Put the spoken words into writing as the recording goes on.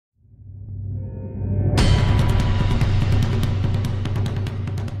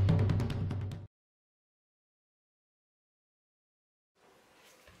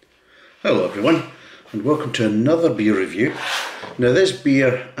Hello everyone, and welcome to another beer review. Now this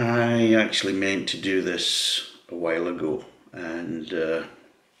beer, I actually meant to do this a while ago, and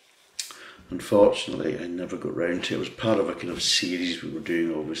unfortunately I never got round to it. It was part of a kind of series we were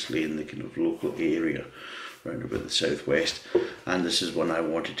doing, obviously, in the kind of local area around about the southwest, and this is one I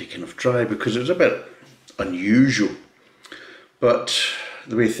wanted to kind of try because it was a bit unusual, but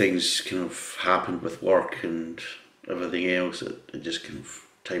the way things kind of happened with work and everything else, it just kind of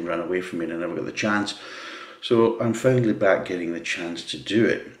time ran away from me and I never got the chance. So I'm finally back getting the chance to do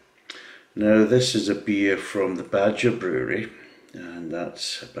it. Now this is a beer from the Badger Brewery, and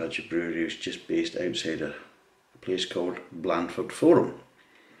that's a Badger Brewery is just based outside a place called Blandford Forum.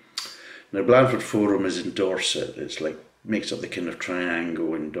 Now Blandford Forum is in Dorset. It's like makes up the kind of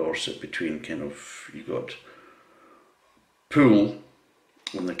triangle in Dorset between kind of, you've got Poole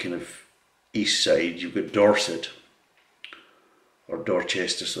on the kind of east side, you've got Dorset, or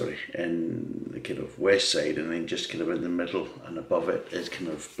Dorchester, sorry, in the kind of west side, and then just kind of in the middle and above it is kind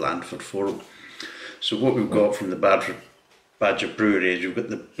of Blandford Forum. So what we've got from the Badger Brewery is we've got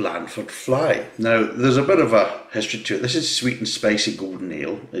the Blandford Fly. Now there's a bit of a history to it. This is sweet and spicy golden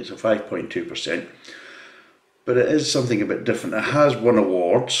ale. It's a 5.2%, but it is something a bit different. It has won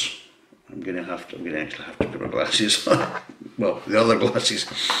awards. I'm going to actually have to put my glasses on, well, the other glasses,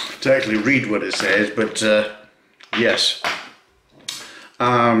 to actually read what it says, but yes.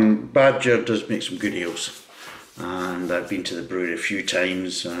 Badger does make some good ales, and I've been to the brewery a few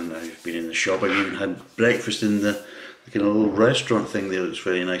times, and I've been in the shop. I've even had breakfast in the kind of little restaurant thing there. It's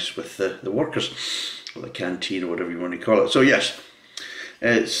very nice with the workers, or the canteen, or whatever you want to call it. So yes,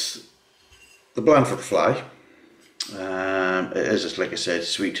 it's the Blandford Fly. It is, like I said,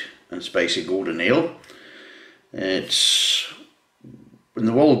 sweet and spicy golden ale. It's in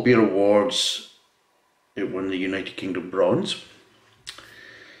the World Beer Awards. It won the United Kingdom bronze.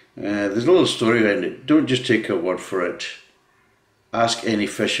 There's a little story around it. Don't just take our word for it. Ask any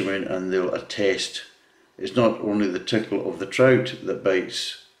fisherman and they'll attest. It's not only the tickle of the trout that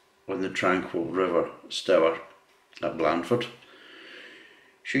bites on the tranquil river Stour at Blandford.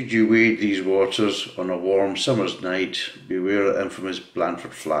 Should you wade these waters on a warm summer's night, beware the infamous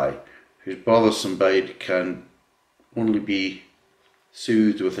Blandford Fly, whose bothersome bite can only be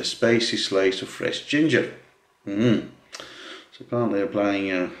soothed with a spicy slice of fresh ginger. So apparently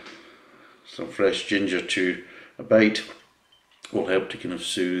applying some fresh ginger to a bite will help to kind of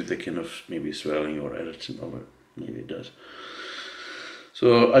soothe the kind of maybe swelling or irritant of it. Maybe it does.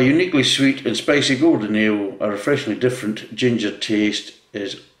 So a uniquely sweet and spicy golden ale, a refreshingly different ginger taste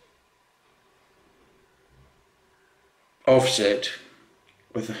is offset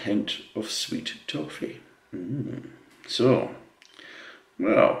with a hint of sweet toffee. So,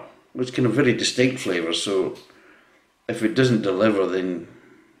 well, it's kind of very distinct flavours, so if it doesn't deliver, then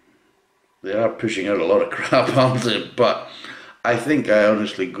they are pushing out a lot of crap, aren't they? But I think I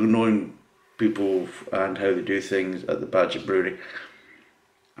honestly, knowing people and how they do things at the Badger Brewery,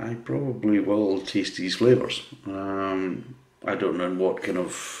 I probably will taste these flavours. I don't know in what kind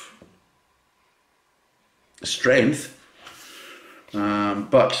of strength,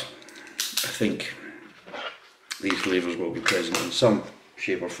 but I think these flavours will be present in some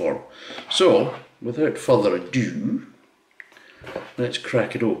shape or form. So, without further ado, let's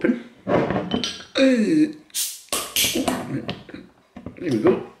crack it open. There we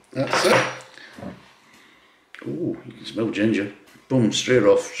go, that's it. Oh, you can smell ginger. Boom, straight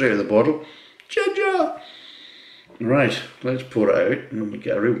out of the bottle. Ginger! Right, let's pour it out and we'll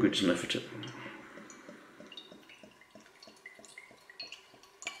get a real good sniff at it.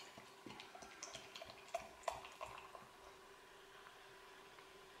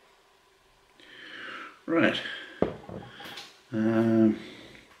 Right. Don't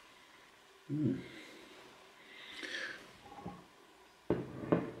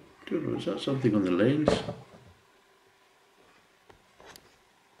know, is that something on the lens?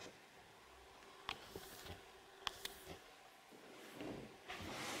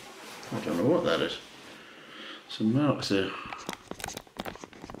 I don't know what that is. Some marks there.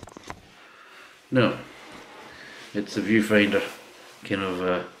 No, it's the viewfinder kind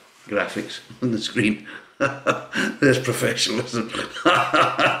of graphics on the screen. There's professionalism.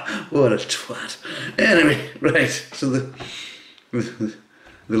 What a twat. Anyway, right, so the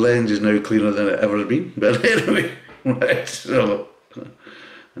lens is now cleaner than it ever has been. But anyway, right, so,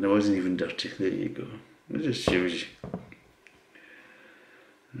 and it wasn't even dirty. There you go. It just shows you.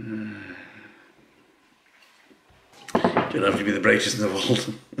 Don't have to be the brightest in the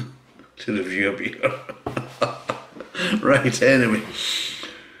world to review a beer. Right, anyway.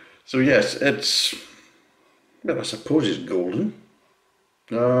 So yes, it's, well, I suppose it's golden.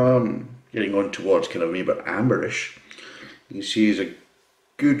 Getting on towards kind of maybe amberish. You can see there's a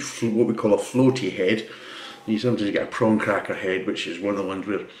good, what we call a floaty head. You sometimes get a prawn cracker head, which is one of the ones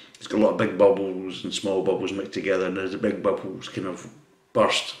where it's got a lot of big bubbles and small bubbles mixed together, and as the big bubbles kind of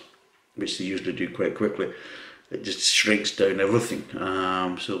burst, which they usually do quite quickly, it just shrinks down everything.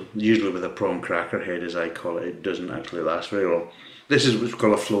 So usually with a prawn cracker head, as I call it, it doesn't actually last very long. This is what's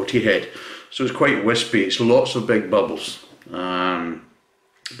called a floaty head, so it's quite wispy. It's lots of big bubbles,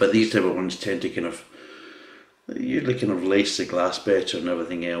 but these type of ones tend to kind of usually kind of lace the glass better and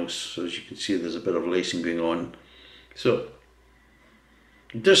everything else. So as you can see, there's a bit of lacing going on. So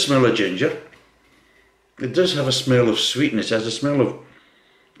it does smell of ginger. It does have a smell of sweetness. It has a smell of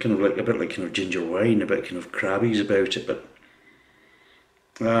kind of like a bit like kind of ginger wine, a bit kind of crabbies about it, but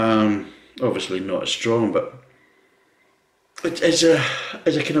obviously not as strong. But it's a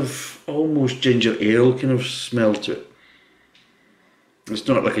kind of almost ginger ale kind of smell to it. It's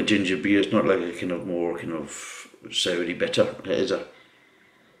not like a ginger beer. It's not like a kind of more kind of soury bitter. It is a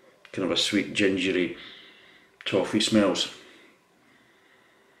kind of a sweet gingery toffee smells.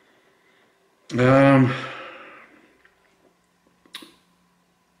 It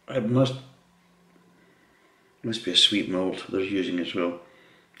must be a sweet malt they're using as well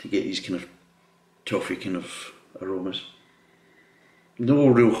to get these kind of toffee kind of aromas. No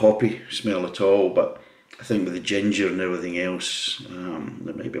real hoppy smell at all, but I think with the ginger and everything else,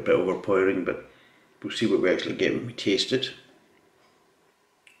 it might be a bit overpowering, but we'll see what we actually get when we taste it.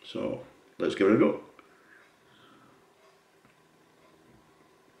 So let's give it a go.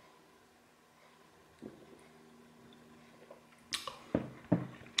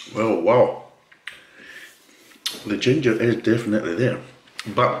 Well, wow, the ginger is definitely there,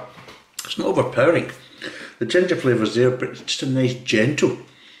 but it's not overpowering. The ginger flavour's there, but it's just a nice gentle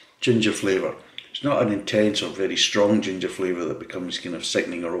ginger flavour. It's not an intense or very strong ginger flavour that becomes kind of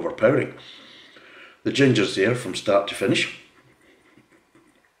sickening or overpowering. The ginger's there from start to finish.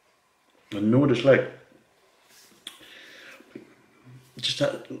 And know what it's like. Just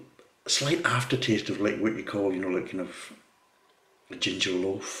that slight aftertaste of like what you call, like kind of a ginger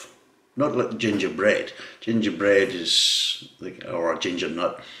loaf. Not like gingerbread. Gingerbread is like, or a ginger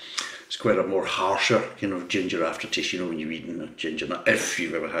nut. It's quite a more harsher kind of ginger aftertaste, when you're eating a ginger nut, if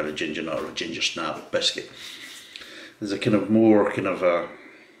you've ever had a ginger nut or a ginger snap biscuit. There's a kind of more kind of a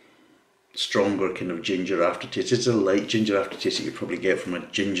stronger kind of ginger aftertaste. It's a light ginger aftertaste that you probably get from a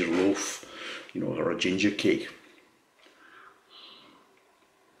ginger loaf, or a ginger cake.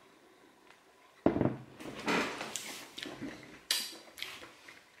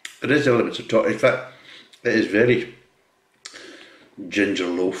 There is elements of toffee. In fact, it is very ginger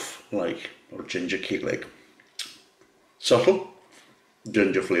loaf like, or ginger cake like. Subtle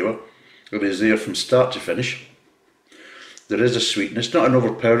ginger flavour. It is there from start to finish. There is a sweetness, not an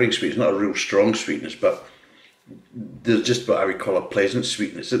overpowering sweetness, not a real strong sweetness, but there's just what I would call a pleasant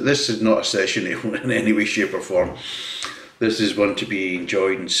sweetness. This is not a session ale in any way, shape or form. This is one to be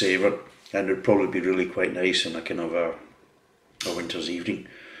enjoyed and savoured, and it would probably be really quite nice on a kind of a winter's evening.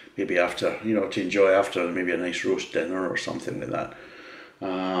 Maybe after, to enjoy after maybe a nice roast dinner or something like that.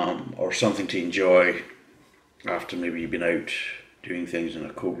 Or something to enjoy after maybe you've been out doing things on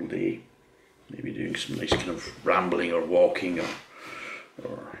a cold day. Maybe doing some nice kind of rambling or walking or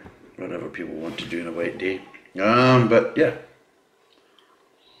whatever people want to do on a wet day. But yeah.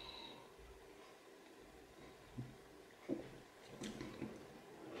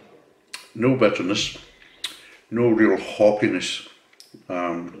 No bitterness, no real hoppiness.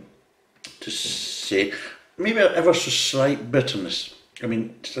 To say, maybe ever so slight bitterness. I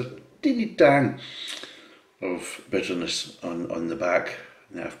mean, just a teeny tang of bitterness on the back,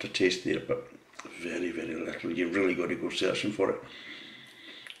 the aftertaste there, but very, very little. You've really got to go searching for it,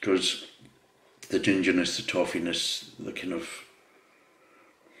 because the gingerness, the toffiness, the kind of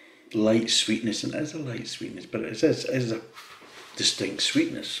light sweetness, and it is a light sweetness, but it is a distinct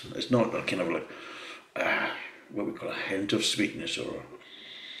sweetness. It's not a kind of like what we call a hint of sweetness or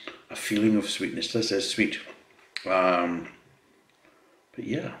a feeling of sweetness. This is sweet, but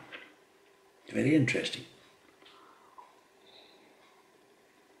yeah, very interesting.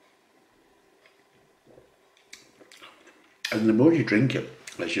 And the more you drink it,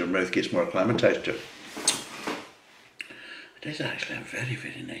 as your mouth gets more acclimatised to it, it is actually a very,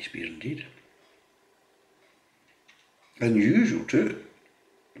 very nice beer indeed. Unusual too,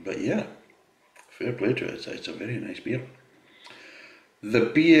 but yeah, fair play to it. It's a very nice beer. The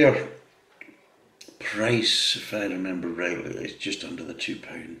beer price, if I remember rightly, is just under the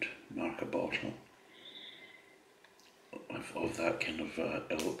 £2 mark a bottle of that kind of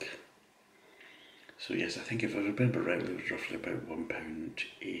ilk. So yes, I think if I remember rightly, it was roughly about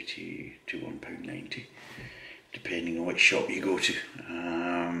 £1.80 to £1.90, depending on which shop you go to.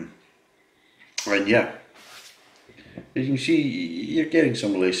 And yeah, as you can see, you're getting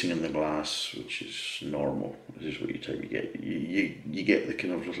some lacing in the glass, which is normal. This is what you type. You get you get the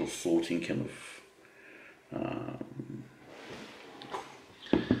kind of little floating kind of.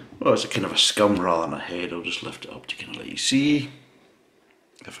 Well, it's a kind of a scum rather than a head. I'll just lift it up to kind of let you see,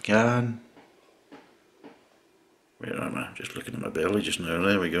 if I can. Where am I? Just looking at my belly just now.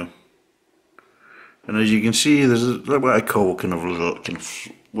 There we go. And as you can see, there's what I call kind of a little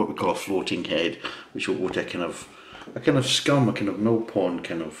what we call a floating head, which will go to a kind of scum, a kind of mill pond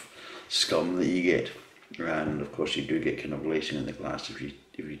kind of scum that you get. And of course, you do get kind of lacing in the glass if you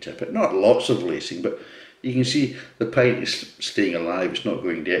tip it. Not lots of lacing, but you can see the pint is staying alive. It's not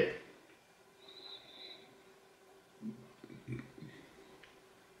going dead.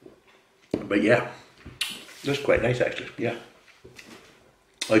 But yeah, that's quite nice actually. Yeah.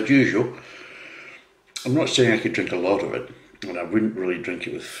 As usual, I'm not saying I could drink a lot of it, and I wouldn't really drink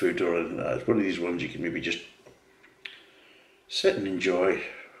it with food or anything like that. It's one of these ones you can maybe just sit and enjoy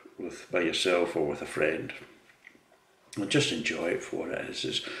by yourself or with a friend, and just enjoy it for what it is.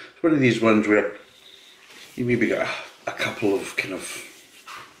 It's one of these ones where you maybe got a couple of kind of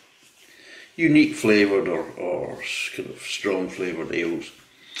unique flavoured or kind of strong flavoured ales,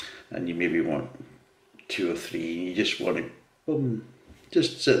 and you maybe want 2 or 3, and you just want to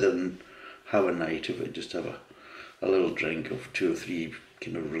just sit there and have a night of it, just have a little drink of 2 or 3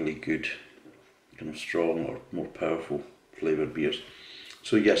 kind of really good, kind of strong or more powerful flavoured beers.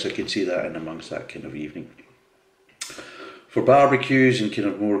 So yes, I could see that in amongst that kind of evening. For barbecues and kind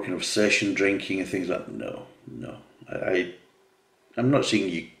of more kind of session drinking and things like that, no. I'm not saying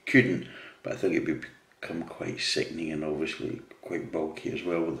you couldn't, but I think it would become quite sickening and obviously quite bulky as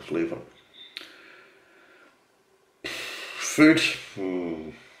well with the flavour. Food,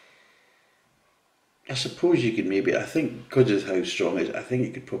 I suppose you could maybe, I think because of how strong it is, I think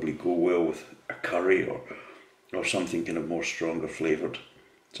it could probably go well with a curry or something kind of more stronger flavoured.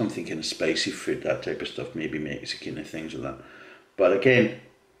 Something kind of spicy food, that type of stuff, maybe Mexican and things like that. But again,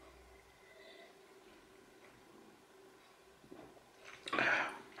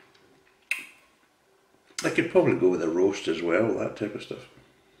 I could probably go with a roast as well, that type of stuff.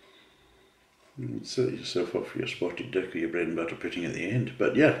 And set yourself up for your spotted duck or your bread and butter pudding at the end.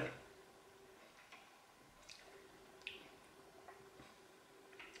 But yeah.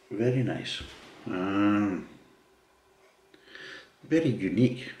 Very nice. Very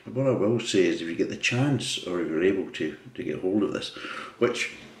unique. What I will say is if you get the chance or if you're able to get hold of this,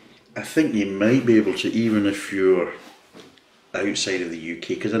 which I think you might be able to even if you're outside of the UK,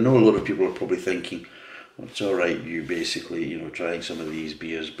 because I know a lot of people are probably thinking, well, it's alright you basically, trying some of these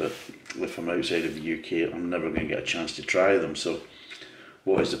beers, but if I'm outside of the UK I'm never going to get a chance to try them, so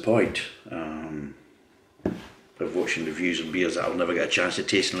what is the point of watching reviews on beers that I'll never get a chance to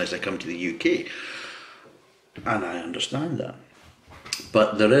taste unless I come to the UK? And I understand that.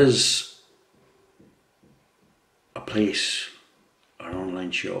 But there is a place, an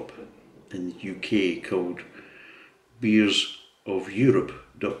online shop in the UK called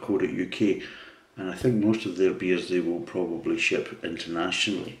beersofeurope.co.uk, and I think most of their beers they will probably ship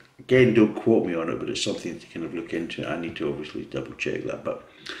internationally. Again, don't quote me on it, but it's something to kind of look into. I need to obviously double check that, but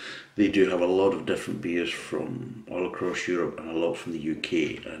they do have a lot of different beers from all across Europe and a lot from the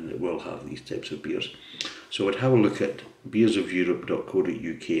UK, and it will have these types of beers. So I'd have a look at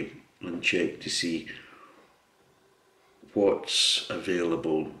beersofeurope.co.uk and check to see what's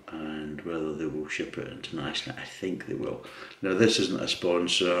available and whether they will ship it internationally. I think they will. Now this isn't a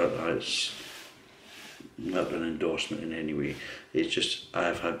sponsor, it's not an endorsement in any way, it's just I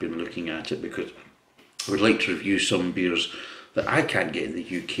have been looking at it because I would like to review some beers that I can't get in the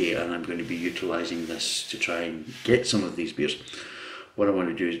UK, and I'm going to be utilising this to try and get some of these beers. What I want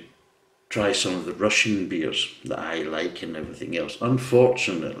to do is try some of the Russian beers that I like and everything else.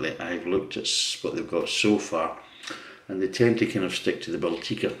 Unfortunately, I've looked at what they've got so far, and they tend to kind of stick to the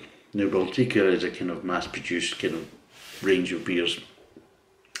Baltica. Now, Baltica is a kind of mass-produced kind of range of beers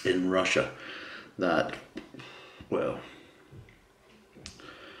in Russia that, well,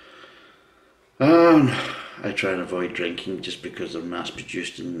 I try and avoid drinking just because they're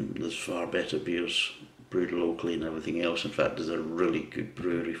mass-produced and there's far better beers brewed locally and everything else. In fact, there's a really good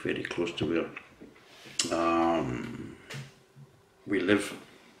brewery very close to where we live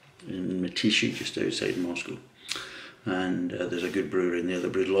in Matishi, just outside Moscow, and there's a good brewery in there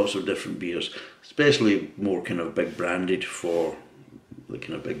that brews lots of different beers, especially more kind of big branded for the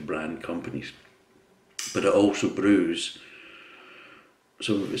kind of big brand companies, but it also brews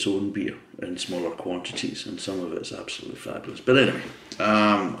some of its own beer in smaller quantities, and some of it's absolutely fabulous. But anyway,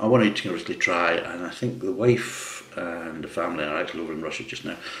 I wanted to obviously try, and I think the wife and the family are actually over in Russia just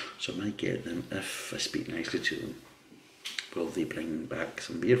now, so I might get them, if I speak nicely to them, will they bring back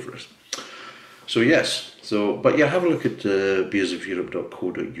some beer for us. So yes, but yeah, have a look at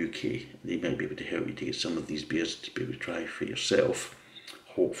beersofeurope.co.uk. They might be able to help you to get some of these beers to be able to try for yourself,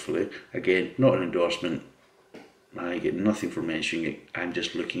 hopefully. Again, not an endorsement, I get nothing for mentioning it. I'm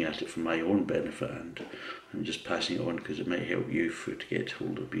just looking at it for my own benefit, and I'm just passing it on because it might help you to get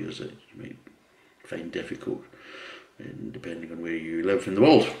hold of beers that you might find difficult, depending on where you live in the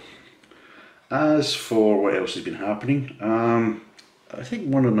world. As for what else has been happening, I think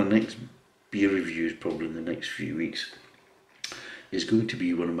one of my next beer reviews, probably in the next few weeks, is going to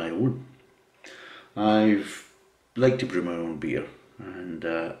be one of my own. I've liked to brew my own beer, and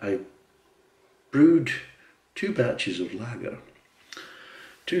I brewed 2 batches of lager,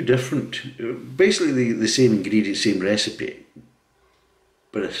 2 different, basically the same ingredients, same recipe,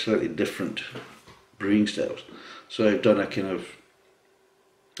 but a slightly different brewing styles. So I've done a kind of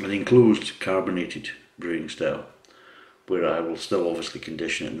an enclosed carbonated brewing style, where I will still obviously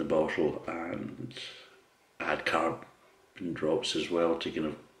condition it in the bottle and add carbon drops as well to kind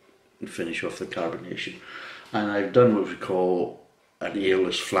of finish off the carbonation. And I've done what we call an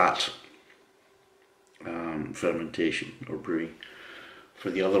airless flat fermentation or brewing for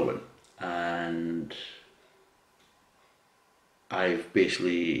the other one, and I've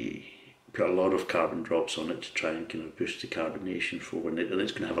basically put a lot of carbon drops on it to try and kind of boost the carbonation for when and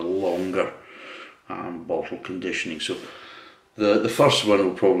it's going to have a longer bottle conditioning. So the first one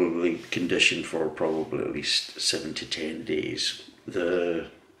will probably condition for probably at least 7 to 10 days. The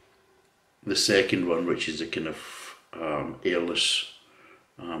second one, which is a kind of airless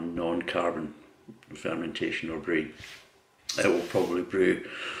non-carbon fermentation or brewing, it will probably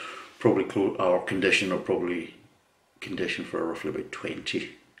condition for roughly about 20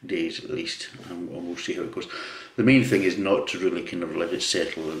 days at least, and we'll see how it goes. The main thing is not to really kind of let it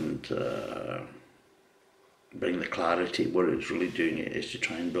settle and bring the clarity. What it's really doing is to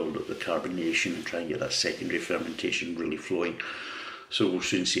try and build up the carbonation and try and get that secondary fermentation really flowing. So we'll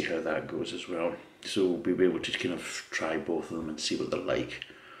soon see how that goes as well. So we'll be able to kind of try both of them and see what they're like.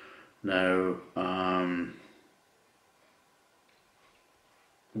 Now,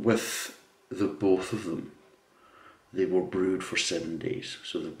 with the both of them, they were brewed for 7 days.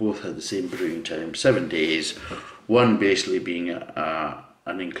 So they both had the same brewing time, 7 days. One basically being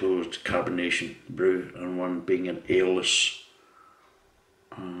an enclosed carbonation brew, and one being an airless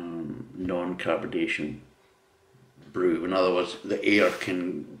non-carbonation brew. In other words, the air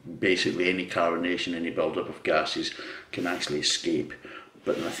can basically, any carbonation, any build-up of gases can actually escape,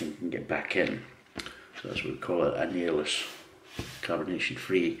 but nothing can get back in. So that's what we call it, an airless, carbonation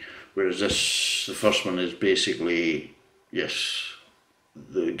free. Whereas the first one is basically, yes,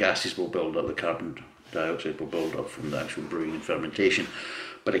 the gases will build up, the carbon dioxide will build up from the actual brewing and fermentation,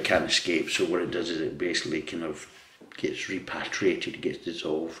 but it can't escape. So what it does is it basically kind of gets repatriated, gets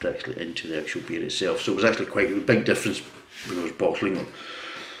dissolved actually into the actual beer itself. So it was actually quite a big difference when I was bottling them.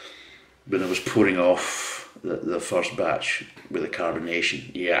 When I was pouring off the first batch with the carbonation,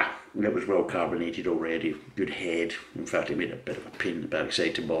 yeah, it was well carbonated already, good head. In fact, it made a bit of a pain in the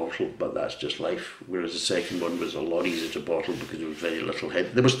backside to bottle, but that's just life. Whereas the second one was a lot easier to bottle because there was very little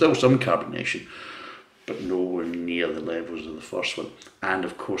head. There was still some carbonation, but nowhere near the levels of the first one. And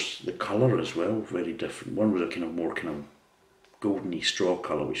of course the colour as well, very different. One was a kind of more kind of goldeny straw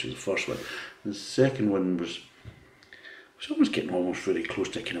colour, which was the first one. And the second one was almost getting almost very close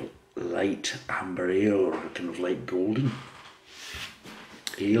to kind of light amber ale or kind of light golden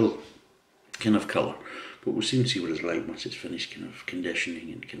ale kind of colour. But we'll soon see what it's like once it's finished kind of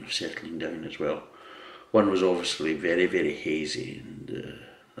conditioning and kind of settling down as well. One was obviously very, very hazy, and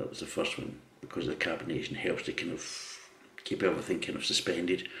that was the first one, because the carbonation helps to kind of keep everything kind of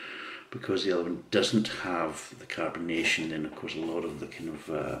suspended. Because the other one doesn't have the carbonation, then of course a lot of the kind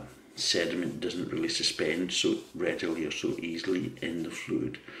of sediment doesn't really suspend so readily or so easily in the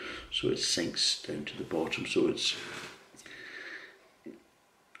fluid, so it sinks down to the bottom, so it's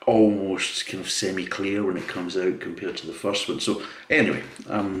almost kind of semi-clear when it comes out compared to the first one. So anyway,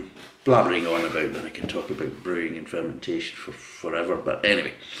 I'm blabbering on about that. I can talk about brewing and fermentation for forever, but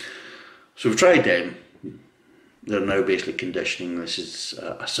anyway, so we've tried them. They're now basically conditioning. This is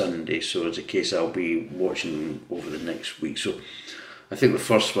a Sunday, so it's a case I'll be watching them over the next week. So I think the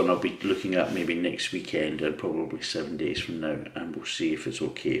first one I'll be looking at maybe next weekend, and probably 7 days from now, and we'll see if it's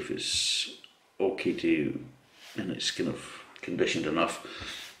okay. If it's okay to, and it's kind of conditioned enough,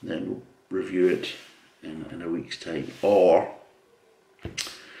 then we'll review it in a week's time. Or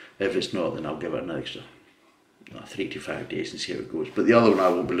If it's not, then I'll give it an extra 3 to 5 days and see how it goes. But the other one I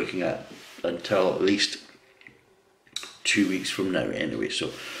won't be looking at until at least 2 weeks from now anyway,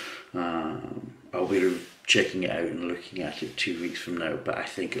 so I'll be checking it out and looking at it 2 weeks from now, but I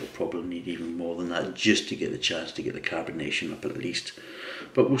think it'll probably need even more than that just to get the chance to get the carbonation up at least,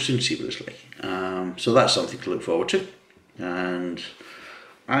 but we'll soon see what it's like. So that's something to look forward to. And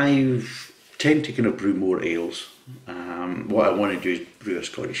I tend to kind of brew more ales. What I want to do is brew a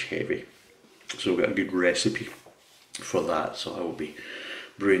Scottish heavy, so I've got a good recipe for that, so I will be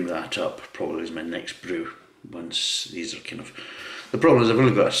brewing that up probably as my next brew once these are kind of... The problem is I've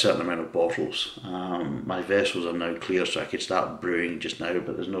only got a certain amount of bottles. My vessels are now clear, so I could start brewing just now,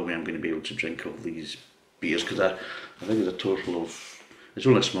 but there's no way I'm going to be able to drink all these beers, because I think there's a total of... It's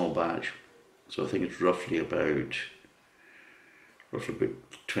only a small batch, so I think it's roughly about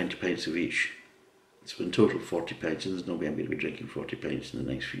 20 pints of each. So in total 40 pints, and there's no way I'm going to be drinking 40 pints in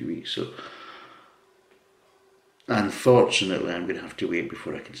the next few weeks. So unfortunately I'm going to have to wait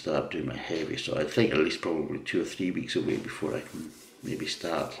before I can start doing my heavy, so I think at least probably 2 or 3 weeks away before I can maybe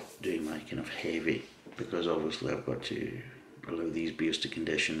start doing my kind of heavy, because obviously I've got to allow these beers to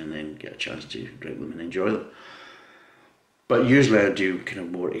condition and then get a chance to drink them and enjoy them. But usually I do kind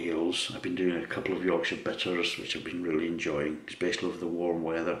of more ales. I've been doing a couple of Yorkshire bitters, which I've been really enjoying, especially with the warm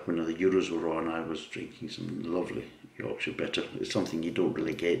weather. When the Euros were on, I was drinking some lovely Yorkshire bitter. It's something you don't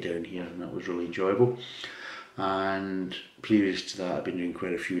really get down here, and that was really enjoyable. And previous to that, I've been doing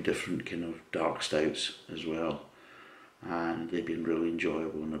quite a few different kind of dark stouts as well, and they've been really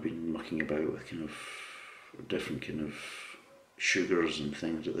enjoyable. And I've been mucking about with kind of different kind of sugars and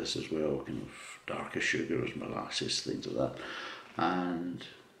things like this as well, kind of darker sugars, molasses, things like that, and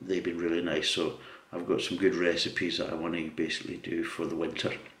they've been really nice. So I've got some good recipes that I want to basically do for the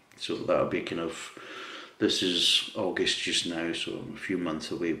winter, so that'll be kind of... This is August just now, so I'm a few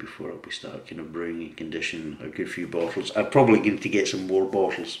months away before I'll be start kind of brewing and conditioning a good few bottles. I'm probably going to get some more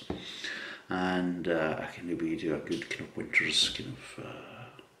bottles, and I can maybe do a good kind of winter's kind of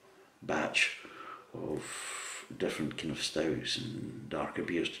batch of different kind of stouts and darker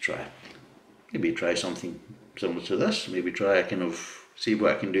beers to try. Maybe try something similar to this. Maybe try a kind of... see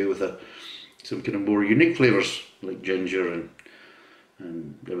what I can do with some kind of more unique flavours like ginger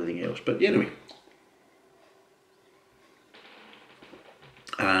and everything else. But anyway.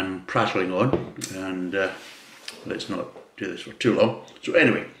 And prattling on, and let's not do this for too long. So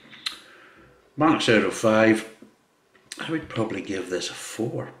anyway, marks out of 5, I would probably give this a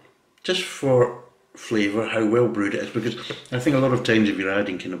 4, just for flavour, how well brewed it is, because I think a lot of times if you're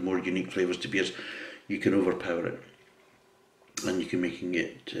adding kind of more unique flavours to beers, you can overpower it, and you can making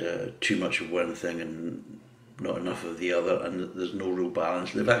it too much of one thing and not enough of the other, and there's no real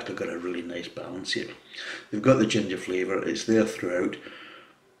balance. They've actually got a really nice balance here. They've got the ginger flavour, it's there throughout,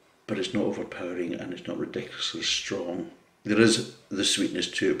 but it's not overpowering and it's not ridiculously strong. There is the sweetness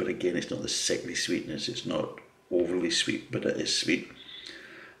to it, but again, it's not the sickly sweetness. It's not overly sweet, but it is sweet.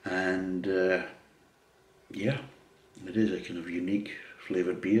 And yeah, it is a kind of unique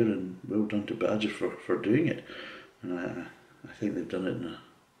flavoured beer, and well done to Badger for doing it. And I think they've done it in a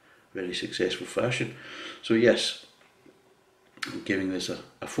very successful fashion. So yes, I'm giving this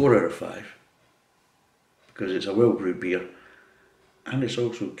a 4 out of 5, because it's a well brewed beer. And it's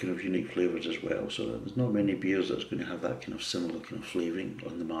also kind of unique flavours as well, so there's not many beers that's going to have that kind of similar kind of flavouring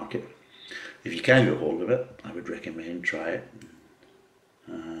on the market. If you can get hold of it, I would recommend try it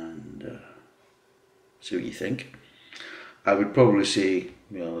and see what you think. I would probably say,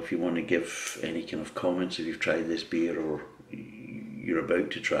 well, if you want to give any kind of comments, if you've tried this beer or you're about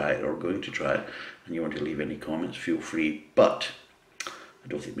to try it or going to try it and you want to leave any comments, feel free. But I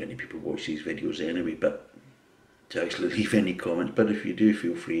don't think many people watch these videos anyway, but to actually leave any comments, but if you do,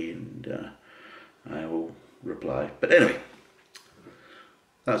 feel free, and I will reply. But anyway,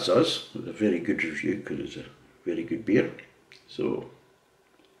 that's us. It was a very good review because it's a very good beer. So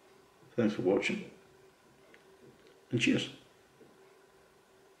thanks for watching, and cheers.